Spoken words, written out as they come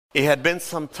It had been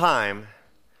some time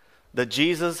that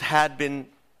Jesus had been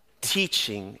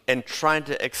teaching and trying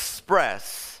to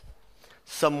express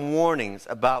some warnings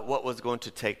about what was going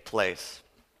to take place.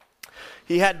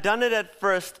 He had done it at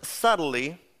first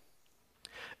subtly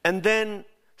and then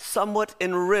somewhat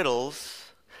in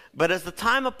riddles, but as the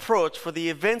time approached for the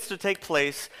events to take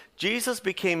place, Jesus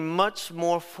became much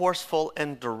more forceful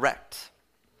and direct.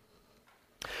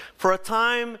 For a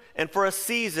time and for a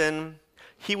season,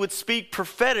 he would speak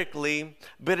prophetically,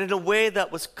 but in a way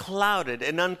that was clouded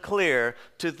and unclear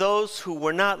to those who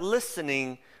were not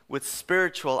listening with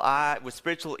spiritual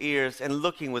ears and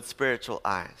looking with spiritual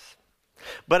eyes.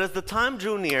 But as the time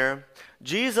drew near,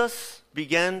 Jesus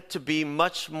began to be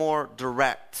much more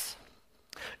direct.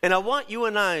 And I want you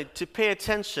and I to pay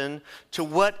attention to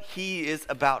what he is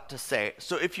about to say.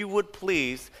 So if you would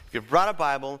please, if you've brought a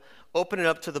Bible, open it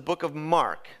up to the book of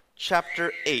Mark,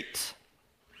 chapter 8.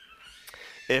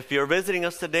 If you're visiting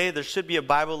us today, there should be a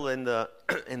Bible in the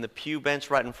pew bench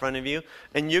right in front of you,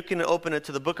 and you can open it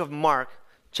to the book of Mark,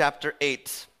 chapter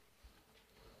 8.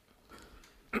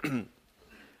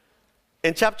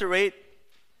 In chapter 8,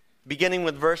 beginning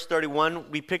with verse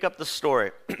 31, we pick up the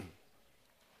story.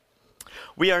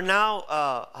 We are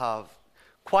now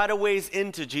quite a ways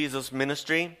into Jesus'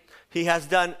 ministry. He has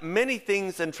done many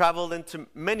things and traveled into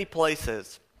many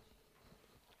places.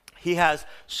 He has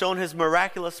shown his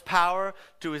miraculous power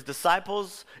to his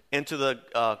disciples and to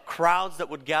the crowds that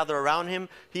would gather around him.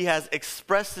 He has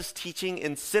expressed his teaching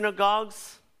in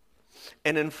synagogues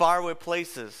and in faraway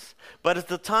places. But as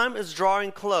the time is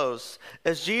drawing close,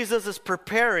 as Jesus is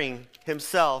preparing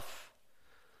himself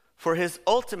for his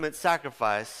ultimate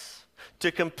sacrifice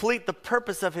to complete the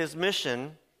purpose of his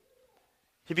mission,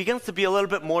 he begins to be a little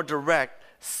bit more direct,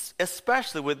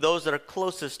 especially with those that are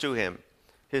closest to him,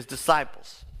 his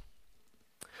disciples.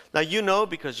 Now, you know,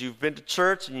 because you've been to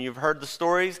church and you've heard the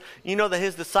stories, you know that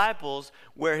his disciples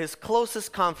were his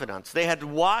closest confidants. They had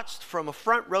watched from a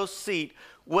front row seat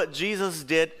what Jesus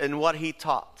did and what he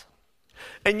taught.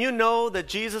 And you know that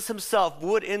Jesus himself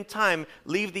would, in time,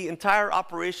 leave the entire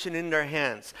operation in their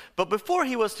hands. But before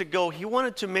he was to go, he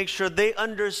wanted to make sure they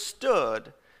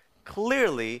understood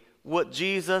clearly what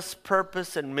Jesus'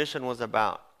 purpose and mission was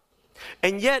about.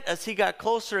 And yet, as he got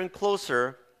closer and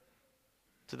closer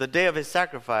to the day of his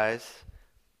sacrifice,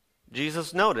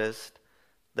 Jesus noticed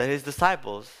that his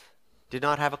disciples did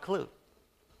not have a clue.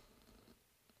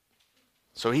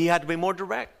 So he had to be more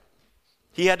direct.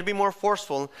 He had to be more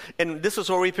forceful. And this is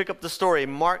where we pick up the story.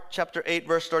 Mark chapter 8,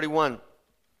 verse 31.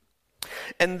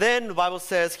 And then the Bible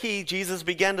says, Jesus,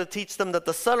 began to teach them that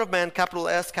the Son of Man, capital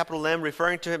S, capital M,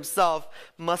 referring to himself,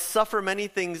 must suffer many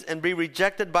things and be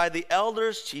rejected by the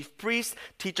elders, chief priests,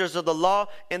 teachers of the law,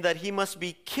 and that he must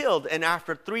be killed and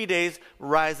after 3 days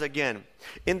rise again.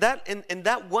 In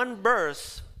that one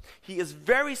verse, he is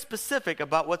very specific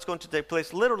about what's going to take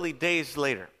place literally days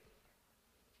later.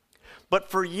 But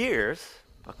for years,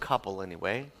 a couple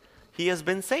anyway, he has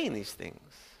been saying these things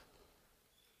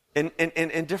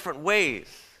in different ways.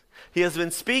 He has been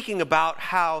speaking about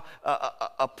how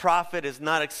a prophet is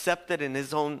not accepted in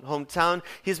his own hometown.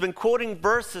 He's been quoting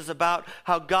verses about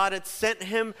how God had sent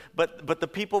him, but the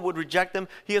people would reject him.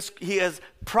 He has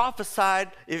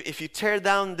prophesied, if you tear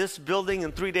down this building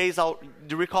in 3 days, do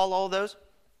you recall all those?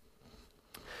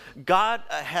 God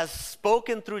has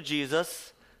spoken through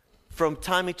Jesus from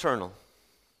time eternal,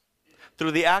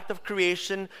 through the act of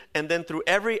creation, and then through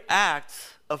every act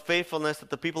of faithfulness that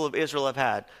the people of Israel have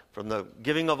had, from the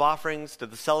giving of offerings to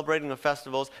the celebrating of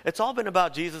festivals. It's all been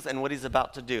about Jesus and what he's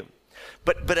about to do.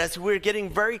 But as we're getting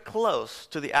very close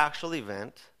to the actual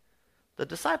event, the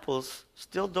disciples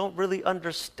still don't really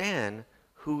understand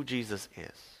who Jesus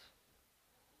is.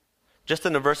 Just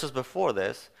in the verses before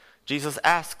this, Jesus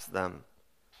asks them,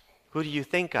 "Who do you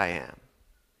think I am?"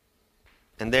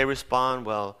 And they respond,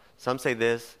 well, some say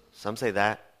this, some say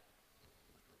that.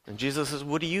 And Jesus says,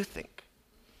 "What do you think?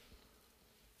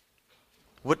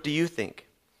 What do you think?"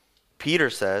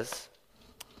 Peter says,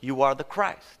 "You are the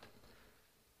Christ."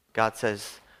 God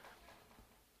says,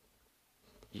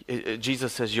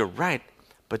 Jesus says, "You're right,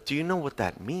 but do you know what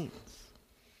that means?"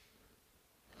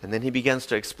 And then he begins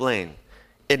to explain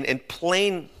in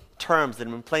plain terms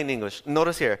and in plain English.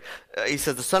 Notice here, he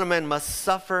says, the Son of Man must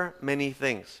suffer many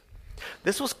things.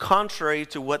 This was contrary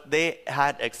to what they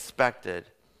had expected.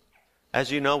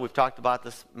 As you know, we've talked about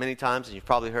this many times, and you've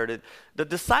probably heard it. The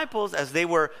disciples, as they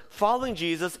were following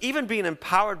Jesus, even being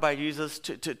empowered by Jesus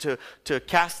to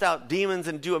cast out demons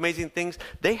and do amazing things,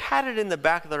 they had it in the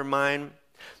back of their mind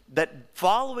that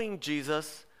following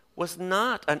Jesus was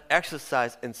not an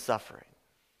exercise in suffering.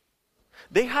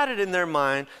 They had it in their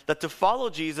mind that to follow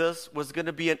Jesus was going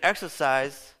to be an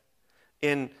exercise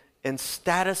in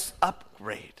status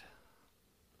upgrade.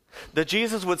 That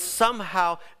Jesus would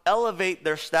somehow elevate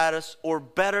their status or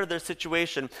better their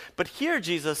situation. But here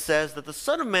Jesus says that the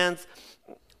Son of Man's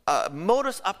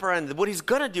modus operandi, what he's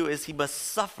going to do is he must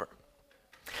suffer,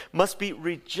 must be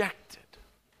rejected.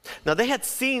 Now they had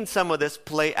seen some of this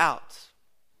play out.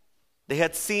 They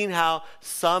had seen how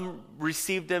some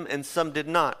received him and some did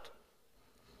not.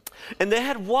 And they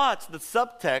had watched the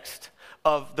subtext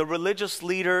of the religious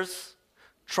leaders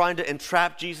trying to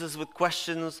entrap Jesus with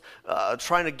questions,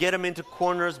 trying to get him into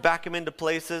corners, back him into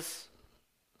places.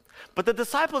 But the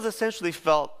disciples essentially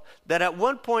felt that at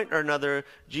one point or another,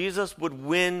 Jesus would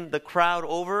win the crowd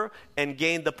over and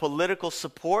gain the political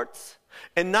support.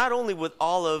 And not only would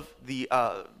all of the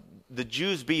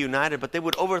Jews be united, but they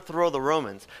would overthrow the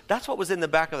Romans. That's what was in the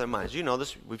back of their minds. You know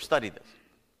this, we've studied this.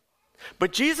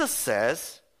 But Jesus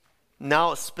says,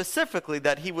 now specifically,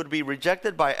 that he would be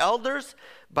rejected by elders,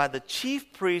 by the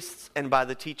chief priests, and by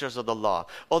the teachers of the law.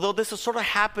 Although this has sort of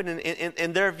happened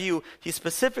in their view, he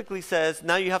specifically says,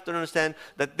 now you have to understand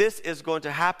that this is going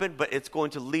to happen, but it's going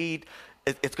to lead,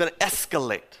 it's going to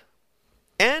escalate.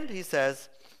 And he says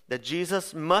that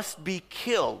Jesus must be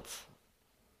killed.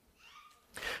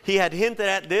 He had hinted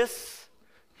at this.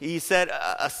 He said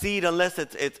a seed, unless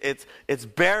it's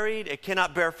buried, it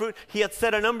cannot bear fruit. He had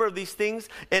said a number of these things.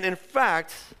 And in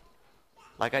fact,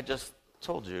 like I just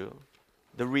told you,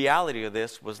 the reality of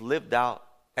this was lived out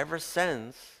ever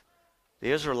since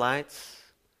the Israelites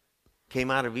came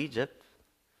out of Egypt.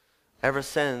 Ever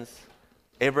since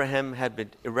Abraham had been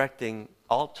erecting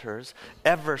altars.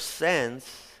 Ever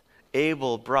since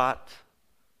Abel brought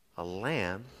a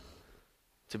lamb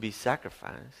to be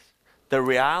sacrificed. The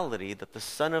reality that the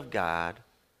Son of God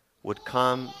would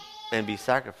come and be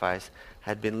sacrificed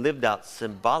had been lived out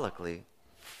symbolically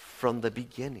from the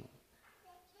beginning.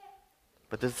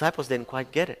 But the disciples didn't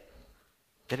quite get it.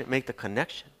 They didn't make the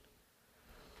connection.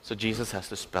 So Jesus has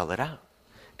to spell it out.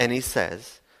 And he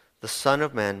says, the Son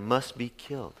of Man must be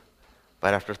killed,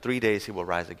 but after 3 days he will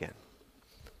rise again.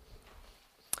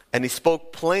 And he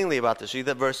spoke plainly about this. Read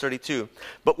that verse 32.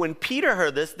 But when Peter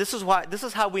heard this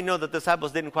is how we know that the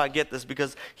disciples didn't quite get this,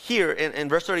 because here in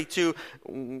verse 32,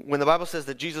 when the Bible says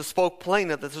that Jesus spoke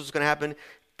plainly that this was going to happen,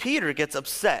 Peter gets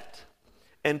upset.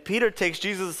 And Peter takes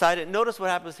Jesus aside. And notice what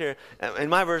happens here. In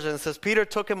my version, it says, Peter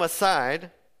took him aside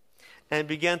and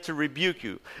began to rebuke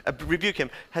him.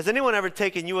 Has anyone ever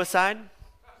taken you aside?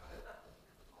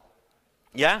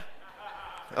 Yeah?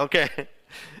 Okay.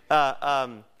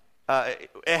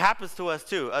 It happens to us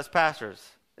too, us pastors.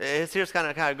 Here's kind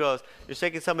of goes. You're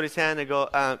shaking somebody's hand and go,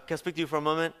 can I speak to you for a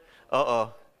moment?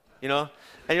 Uh-oh. You know?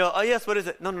 And you go, oh yes, what is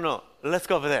it? No. Let's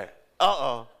go over there.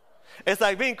 Uh-oh. It's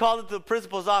like being called into the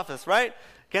principal's office, right?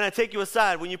 Can I take you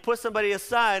aside? When you put somebody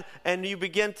aside and you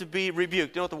begin to be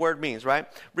rebuked, you know what the word means, right?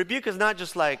 Rebuke is not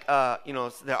just like,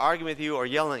 they're arguing with you or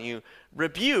yelling at you.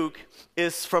 Rebuke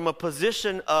is from a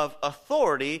position of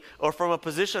authority or from a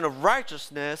position of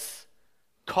righteousness,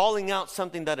 calling out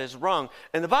something that is wrong.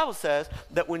 And the Bible says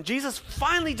that when Jesus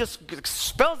finally just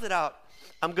spells it out,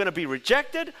 I'm going to be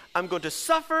rejected, I'm going to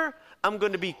suffer, I'm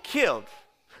going to be killed,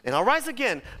 and I'll rise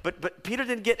again. But Peter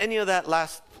didn't get any of that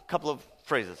last couple of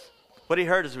phrases. What he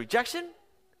heard is rejection,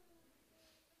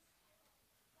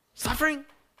 suffering,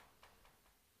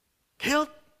 killed,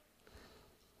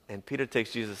 and Peter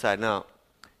takes Jesus aside. Now,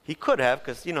 he could have,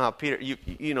 because you know how Peter,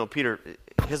 Peter,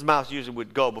 his mouth usually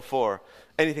would go before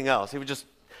anything else.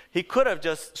 He could have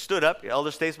just stood up, the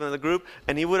elder statesman of the group,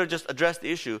 and he would have just addressed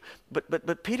the issue.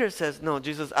 But Peter says, no,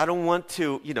 Jesus, I don't want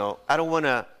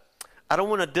to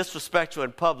disrespect you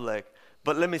in public,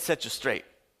 but let me set you straight.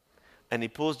 And he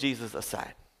pulls Jesus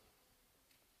aside.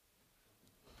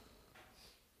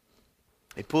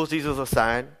 He pulls Jesus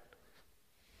aside,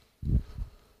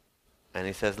 and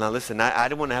he says, now listen, I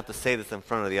don't want to have to say this in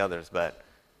front of the others, but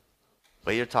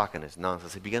what you're talking is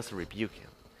nonsense. He begins to rebuke him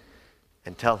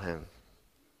and tell him,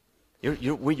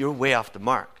 you're way off the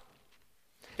mark.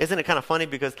 Isn't it kind of funny?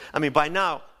 Because, by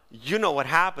now, you know what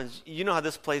happens. You know how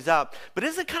this plays out. But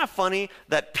isn't it kind of funny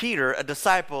that Peter, a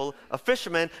disciple, a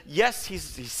fisherman, yes, he's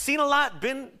seen a lot,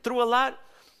 been through a lot,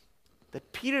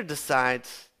 that Peter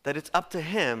decides that it's up to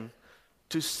him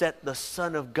to set the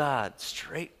Son of God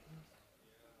straight?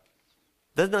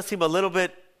 Doesn't that seem a little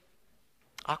bit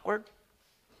awkward?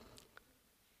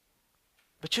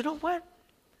 But you know what?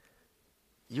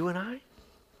 You and I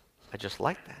just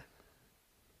like that.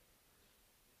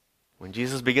 When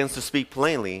Jesus begins to speak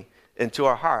plainly into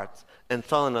our hearts and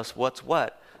telling us what's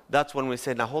what, that's when we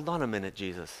say, now hold on a minute,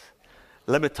 Jesus.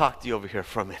 Let me talk to you over here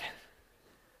for a minute.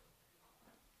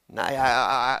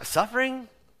 Now, suffering?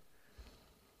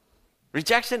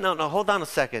 Rejection? No, hold on a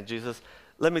second, Jesus.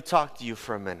 Let me talk to you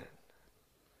for a minute.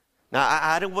 Now,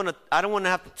 I don't want to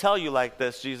have to tell you like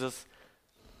this, Jesus,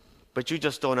 but you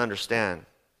just don't understand.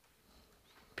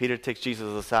 Peter takes Jesus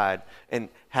aside and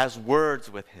has words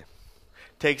with him,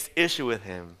 takes issue with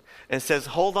him, and says,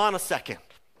 hold on a second.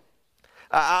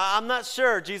 I'm not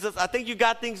sure, Jesus. I think you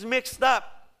got things mixed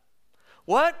up.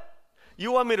 What?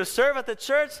 You want me to serve at the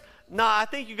church? Nah, I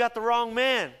think you got the wrong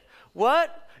man.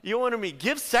 What? You want me to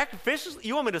give sacrificially?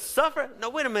 You want me to suffer? No,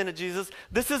 wait a minute, Jesus.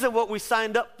 This isn't what we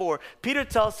signed up for. Peter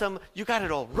tells him, you got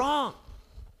it all wrong.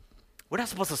 We're not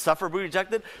supposed to suffer, be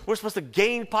rejected. We're supposed to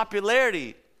gain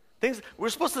popularity. We're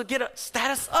supposed to get a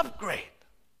status upgrade.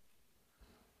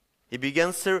 He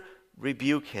begins to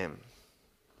rebuke him.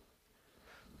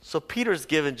 So Peter's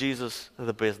giving Jesus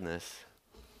the business.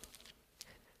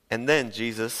 And then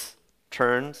Jesus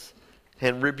turns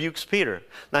and rebukes Peter.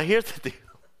 Now here's the deal.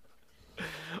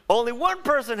 Only one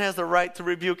person has the right to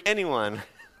rebuke anyone,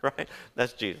 right?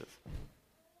 That's Jesus.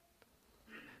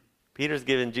 Peter's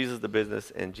giving Jesus the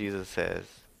business, and Jesus says,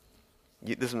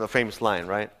 this is a famous line,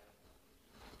 right?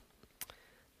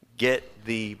 Get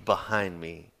thee behind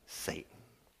me, Satan.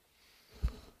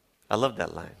 I love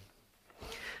that line.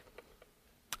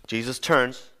 Jesus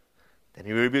turns, then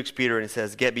he rebukes Peter and he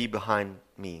says, get thee behind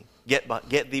me.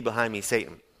 Get thee behind me,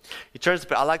 Satan. He turns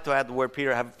to, I like to add the word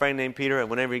Peter. I have a friend named Peter, and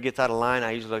whenever he gets out of line,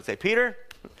 I usually like to say, Peter,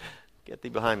 get thee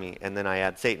behind me. And then I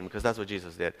add Satan, because that's what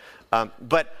Jesus did.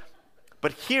 But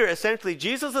here, essentially,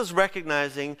 Jesus is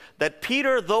recognizing that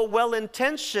Peter, though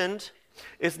well-intentioned,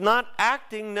 is not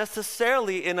acting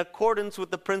necessarily in accordance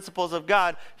with the principles of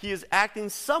God. He is acting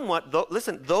somewhat,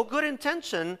 though good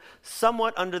intention,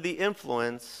 somewhat under the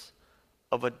influence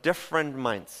of a different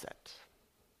mindset.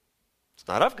 It's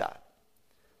not of God.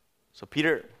 So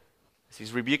Peter, as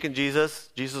he's rebuking Jesus,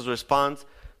 Jesus responds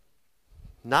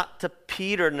not to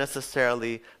Peter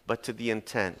necessarily, but to the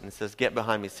intent. And says, get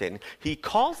behind me, Satan. He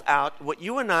calls out what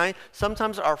you and I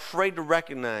sometimes are afraid to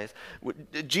recognize.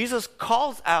 Jesus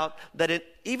calls out that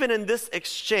even in this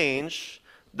exchange,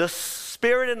 the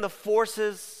spirit and the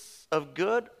forces of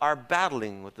good are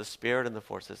battling with the spirit and the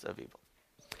forces of evil.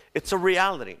 It's a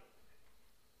reality.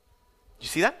 You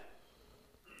see that?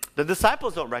 The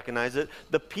disciples don't recognize it.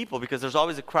 The people, because there's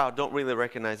always a crowd, don't really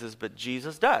recognize this, but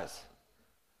Jesus does.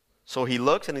 So he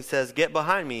looks and he says, get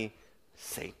behind me,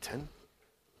 Satan.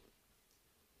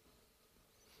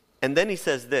 And then he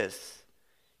says this,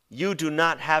 you do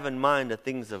not have in mind the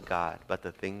things of God, but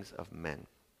the things of men.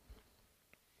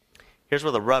 Here's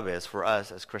where the rub is for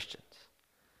us as Christians.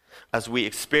 As we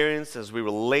experience, as we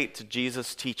relate to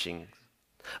Jesus' teaching,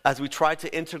 as we try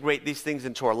to integrate these things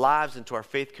into our lives, into our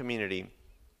faith community,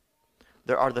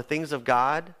 there are the things of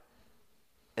God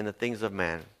and the things of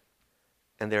man.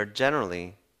 And they're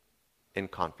generally in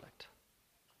conflict.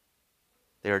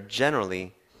 They are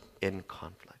generally in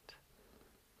conflict.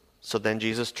 So then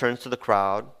Jesus turns to the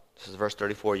crowd. This is verse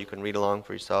 34. You can read along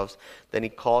for yourselves. Then he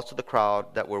calls to the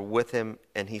crowd that were with him,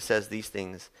 and he says these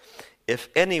things. If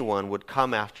anyone would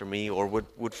come after me or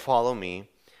would follow me,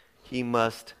 he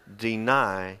must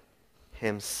deny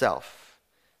himself,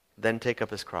 then take up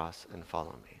his cross and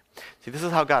follow me. See, this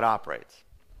is how God operates.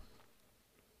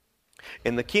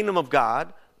 In the kingdom of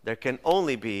God, there can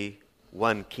only be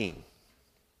one king.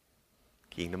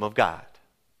 Kingdom of God.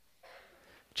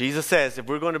 Jesus says, if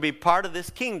we're going to be part of this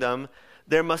kingdom,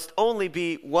 there must only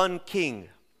be one king,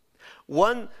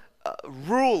 one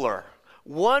ruler,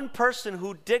 one person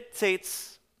who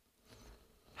dictates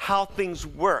how things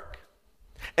work.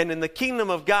 And in the kingdom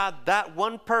of God, that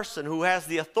one person who has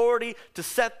the authority to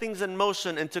set things in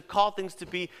motion and to call things to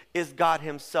be is God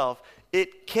himself.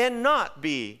 It cannot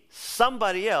be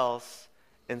somebody else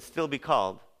and still be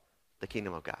called the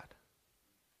kingdom of God.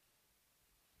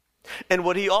 And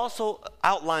what he also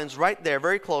outlines right there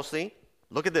very closely,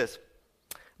 look at this.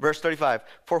 Verse 35,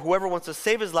 for whoever wants to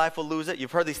save his life will lose it.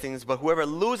 You've heard these things, but whoever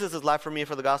loses his life for me and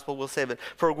for the gospel will save it.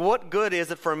 For what good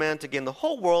is it for a man to gain the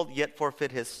whole world yet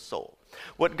forfeit his soul?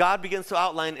 What God begins to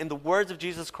outline in the words of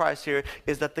Jesus Christ here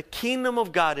is that the kingdom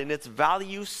of God in its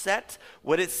value set,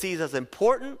 what it sees as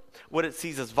important, what it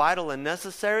sees as vital and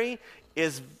necessary,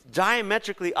 is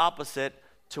diametrically opposite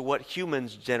to what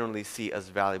humans generally see as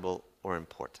valuable or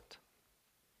important.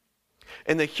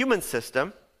 In the human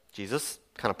system, Jesus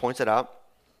kind of points it out,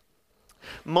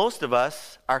 most of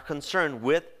us are concerned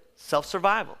with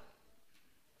self-survival.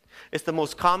 It's the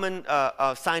most common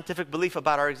scientific belief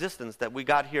about our existence, that we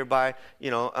got here by,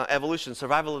 evolution,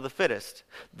 survival of the fittest.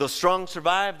 The strong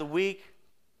survive, the weak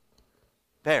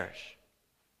perish.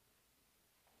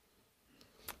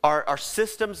 Our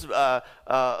systems,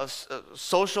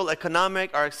 social,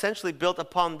 economic, are essentially built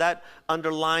upon that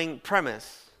underlying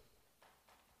premise.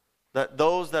 That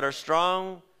those that are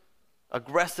strong,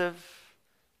 aggressive,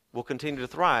 will continue to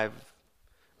thrive.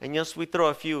 And yes, we throw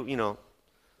a few,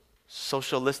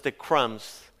 socialistic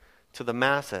crumbs to the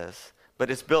masses. But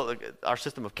it's built, our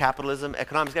system of capitalism,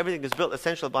 economics, everything is built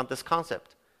essentially upon this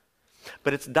concept.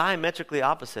 But it's diametrically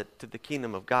opposite to the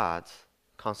kingdom of God's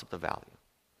concept of value.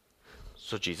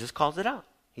 So Jesus calls it out.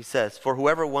 He says, for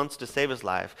whoever wants to save his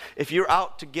life, if you're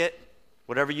out to get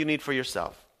whatever you need for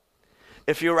yourself,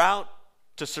 if you're out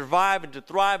to survive and to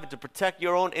thrive and to protect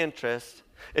your own interests,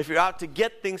 if you're out to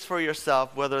get things for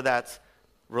yourself, whether that's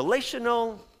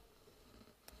relational,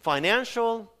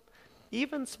 financial,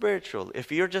 even spiritual,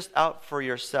 if you're just out for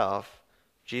yourself,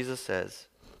 Jesus says,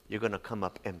 you're going to come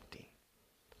up empty.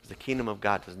 The kingdom of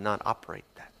God does not operate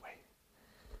that way.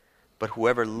 But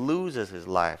whoever loses his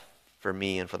life for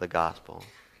me and for the gospel,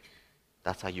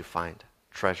 that's how you find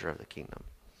treasure of the kingdom.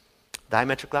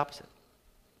 Diametrically opposite.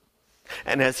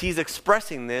 And as he's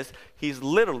expressing this, he's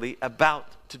literally about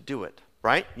to do it,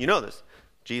 right? You know this.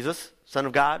 Jesus, Son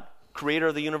of God, creator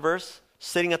of the universe,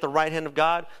 sitting at the right hand of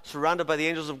God, surrounded by the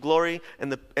angels of glory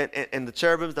and the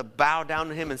cherubims that bow down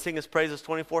to him and sing his praises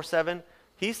 24/7.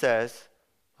 He says,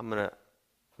 I'm going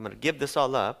to give this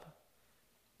all up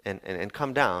and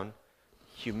come down,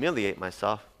 humiliate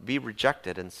myself, be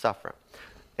rejected, and suffer.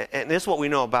 And this is what we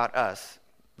know about us.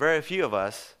 Very few of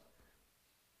us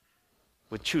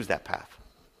would choose that path.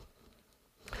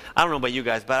 I don't know about you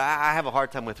guys, but I have a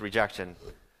hard time with rejection.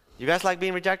 You guys like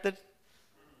being rejected?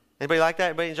 Anybody like that?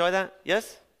 Anybody enjoy that?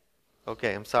 Yes?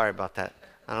 Okay, I'm sorry about that.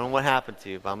 I don't know what happened to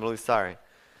you, but I'm really sorry.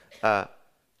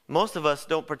 Most of us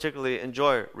don't particularly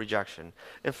enjoy rejection.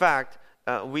 In fact,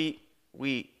 we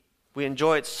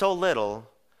enjoy it so little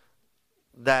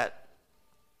that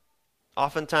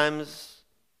oftentimes,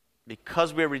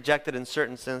 because we're rejected in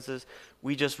certain senses,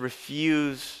 we just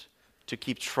refuse to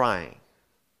keep trying.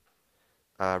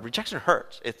 Rejection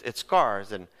hurts. It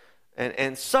scars.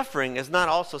 And suffering is not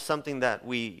also something that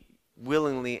we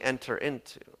willingly enter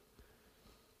into.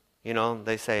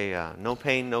 They say, no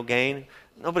pain, no gain.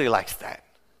 Nobody likes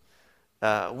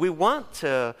that. We want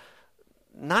to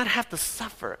not have to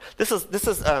suffer. This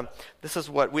is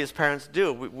what we as parents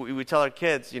do. We tell our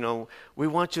kids, we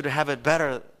want you to have it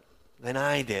better than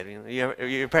I did.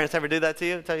 Your parents ever do that to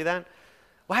you? Tell you that?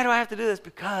 Why do I have to do this?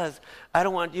 Because I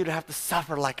don't want you to have to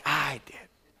suffer like I did.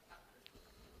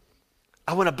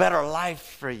 I want a better life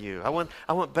for you. I want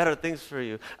better things for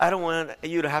you. I don't want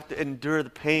you to have to endure the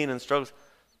pain and struggles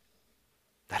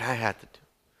that I had to do.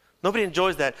 Nobody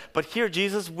enjoys that. But here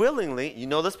Jesus willingly, you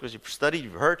know this because you've studied,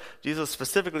 you've heard, Jesus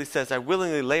specifically says, I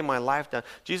willingly lay my life down.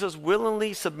 Jesus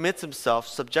willingly submits himself,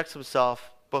 subjects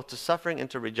himself both to suffering and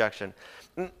to rejection.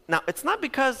 Now, it's not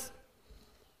because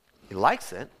he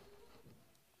likes it.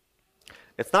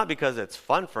 It's not because it's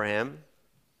fun for him.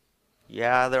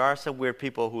 Yeah, there are some weird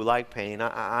people who like pain.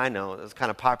 I know. It's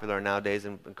kind of popular nowadays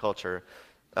in culture.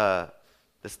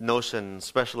 This notion,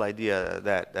 special idea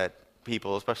that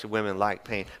people, especially women, like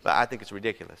pain. But I think it's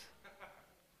ridiculous.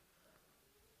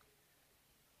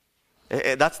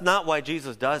 That's not why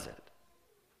Jesus does it.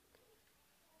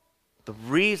 The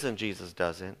reason Jesus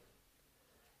does it,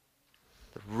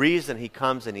 the reason he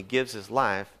comes and he gives his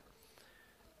life,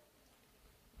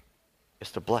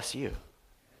 is to bless you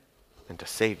and to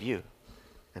save you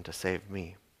and to save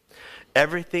me.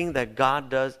 Everything that God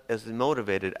does is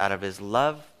motivated out of his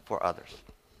love for others.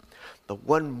 The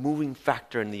one moving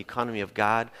factor in the economy of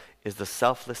God is the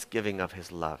selfless giving of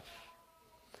his love.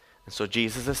 And so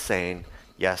Jesus is saying,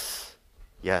 yes,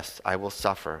 I will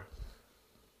suffer.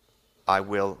 I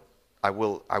will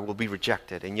be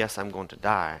rejected. And yes, I'm going to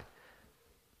die.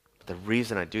 But the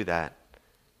reason I do that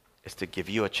is to give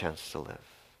you a chance to live.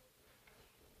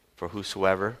 For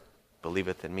whosoever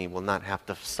believeth in me will not have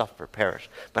to suffer, perish.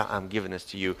 But I'm giving this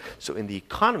to you. So in the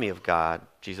economy of God,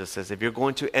 Jesus says, if you're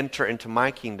going to enter into my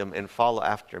kingdom and follow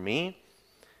after me,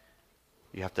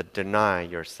 you have to deny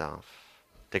yourself.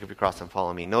 Take up your cross and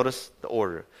follow me. Notice the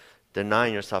order.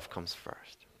 Denying yourself comes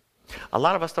first. A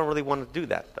lot of us don't really want to do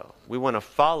that, though. We want to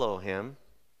follow him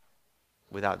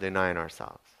without denying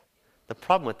ourselves. The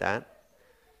problem with that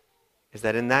is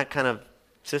that in that kind of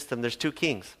system, there's two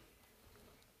kings.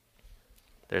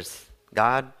 There's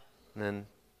God, and then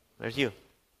there's you,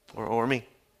 or me.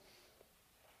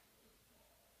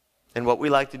 And what we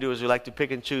like to do is we like to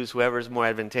pick and choose whoever is more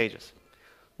advantageous.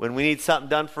 When we need something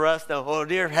done for us, oh,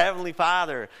 dear Heavenly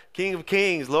Father, King of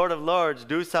Kings, Lord of Lords,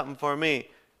 do something for me.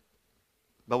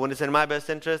 But when it's in my best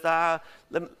interest, let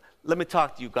me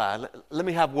talk to you, God. Let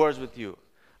me have words with you.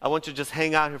 I want you to just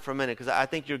hang out here for a minute because I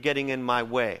think you're getting in my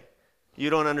way. You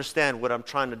don't understand what I'm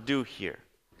trying to do here.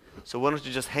 So why don't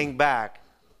you just hang back,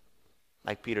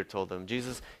 like Peter told them.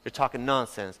 Jesus, you're talking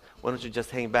nonsense. Why don't you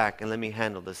just hang back and let me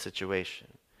handle this situation?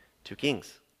 2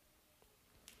 kings.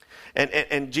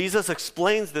 And Jesus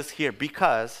explains this here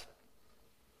because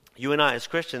you and I as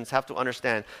Christians have to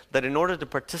understand that in order to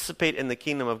participate in the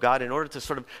kingdom of God, in order to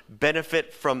sort of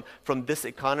benefit from this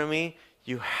economy,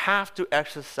 you have to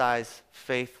exercise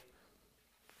faith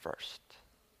first.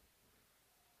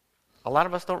 A lot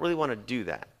of us don't really want to do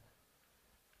that.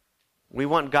 We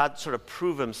want God to sort of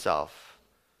prove himself,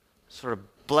 sort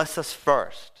of bless us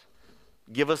first,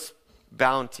 give us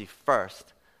bounty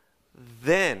first.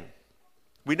 Then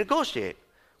we negotiate.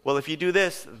 Well, if you do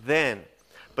this, then.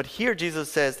 But here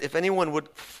Jesus says, if anyone would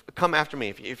come after me,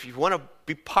 if you want to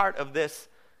be part of this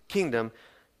kingdom,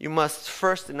 you must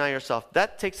first deny yourself.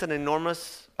 That takes an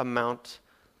enormous amount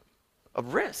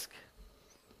of risk.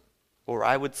 Or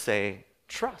I would say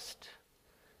trust.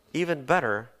 Even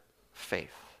better,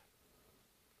 faith.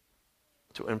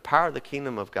 To empower the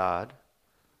kingdom of God,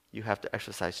 you have to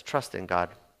exercise trust in God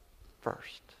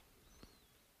first.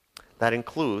 That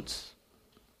includes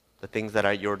the things that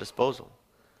are at your disposal.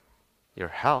 Your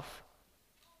health,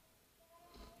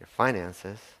 your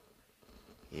finances,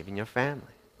 even your family.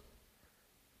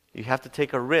 You have to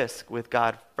take a risk with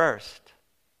God first.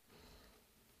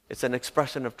 It's an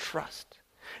expression of trust.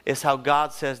 It's how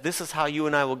God says, this is how you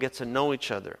and I will get to know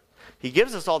each other. He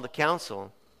gives us all the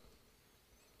counsel.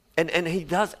 And he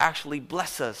does actually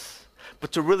bless us.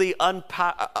 But to really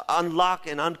unlock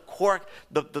and uncork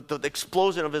the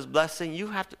explosion of his blessing, you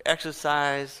have to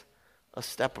exercise a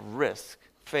step of risk,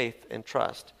 faith, and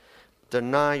trust.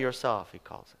 Deny yourself, he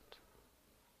calls it.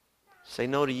 Say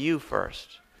no to you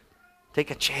first.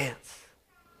 Take a chance.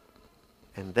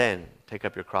 And then take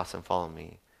up your cross and follow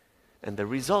me. And the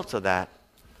results of that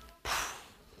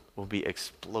will be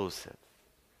explosive.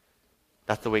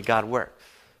 That's the way God works.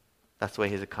 That's the way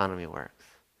his economy works.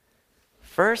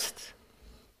 First,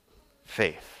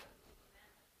 faith.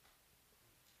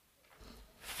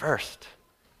 First,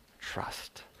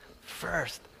 trust.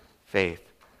 First, faith.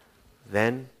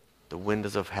 Then, the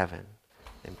windows of heaven,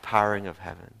 the empowering of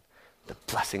heaven, the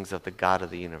blessings of the God of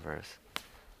the universe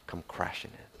come crashing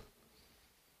in.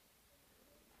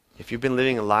 If you've been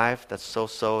living a life that's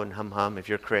so-so and hum-hum, if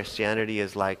your Christianity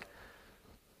is like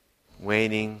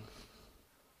waning,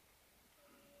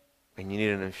 and you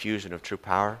need an infusion of true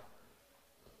power,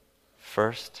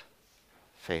 first,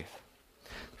 faith.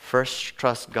 First,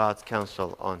 trust God's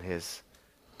counsel on his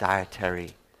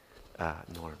dietary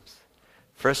norms.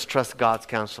 First, trust God's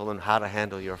counsel on how to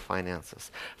handle your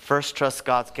finances. First, trust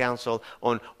God's counsel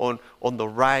on the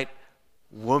right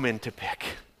woman to pick.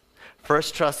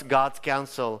 First, trust God's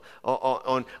counsel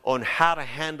on how to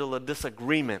handle a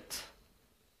disagreement.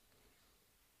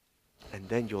 And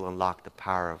then you'll unlock the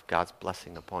power of God's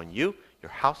blessing upon you,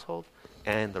 your household,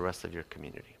 and the rest of your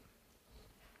community.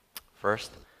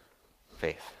 First,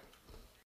 faith.